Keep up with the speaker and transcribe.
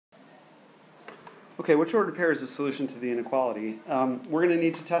Okay, which ordered pair is the solution to the inequality? We're going to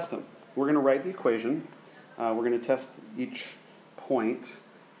need to test them. We're going to write the equation. We're going to test each point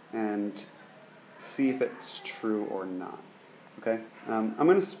and see if it's true or not. Okay, I'm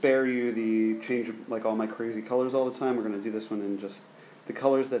going to spare you the change of like all my crazy colors all the time. We're going to do this one in just the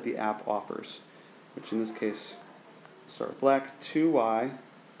colors that the app offers, which in this case, start with black. 2y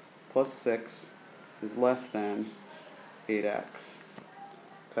plus 6 is less than 8x.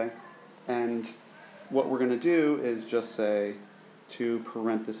 Okay, and what we're going to do is just say 2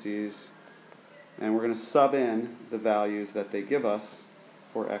 parentheses, and we're going to sub in the values that they give us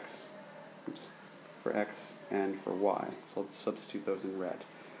for x, and for y. So let's substitute those in red.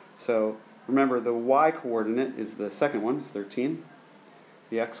 So remember, the y coordinate is the second one, it's 13.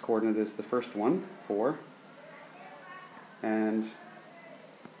 The x coordinate is the first one, 4. And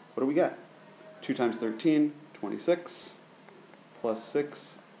what do we get? 2 times 13, 26, plus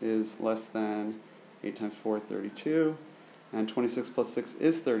 6 is less than 8 times 4, 32, and 26 plus 6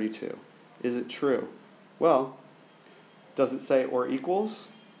 is 32. Is it true? Well, does it say or equals?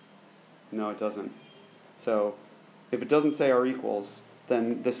 No, it doesn't. So if it doesn't say or equals,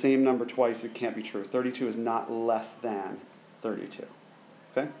 then the same number twice, it can't be true. 32 is not less than 32.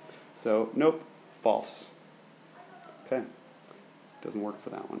 Okay? So, nope, false. Okay? Doesn't work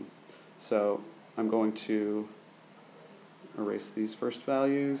for that one. So I'm going to erase these first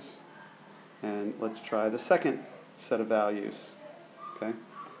values, and let's try the second set of values. Okay?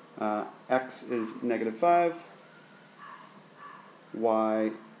 X is negative 5,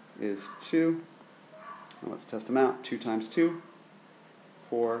 y is 2. Now let's test them out. 2 times 2,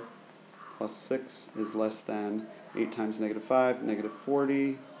 4, plus 6 is less than 8 times negative 5, negative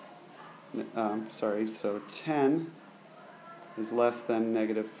 40. So 10 is less than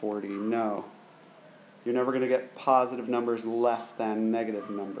negative 40. No. You're never going to get positive numbers less than negative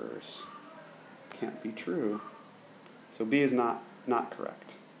numbers. Can't be true. So B is not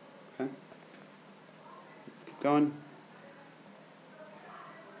correct. Okay? Let's keep going.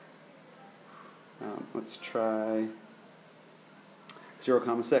 Let's try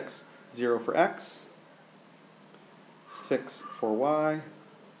 0, 6. 0 for x, 6 for y,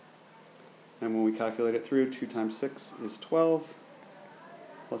 and when we calculate it through, 2 times 6 is 12,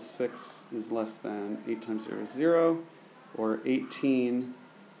 plus 6 is less than 8 times 0 is 0, or 18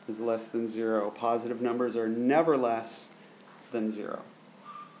 is less than 0. Positive numbers are never less than 0.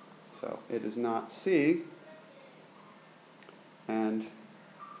 So it is not C, and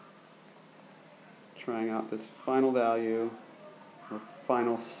trying out this final value, or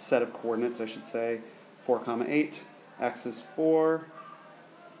final set of coordinates, I should say, 4, 8. X is 4.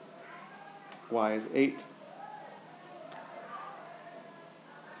 Y is 8.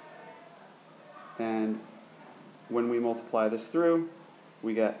 And when we multiply this through,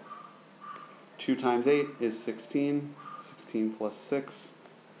 we get 2 times 8 is 16. 16 plus 6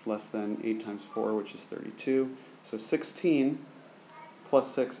 is less than 8 times 4, which is 32. So 16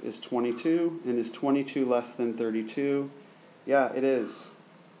 plus 6 is 22, and is 22 less than 32? Yeah, it is.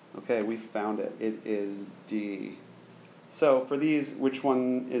 Okay, we found it. It is D. So for these, which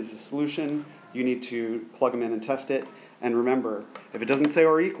one is the solution? You need to plug them in and test it. And remember, if it doesn't say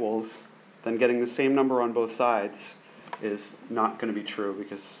or equals, then getting the same number on both sides is not going to be true,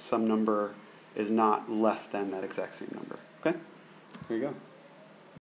 because some number is not less than that exact same number. Okay? Here you go.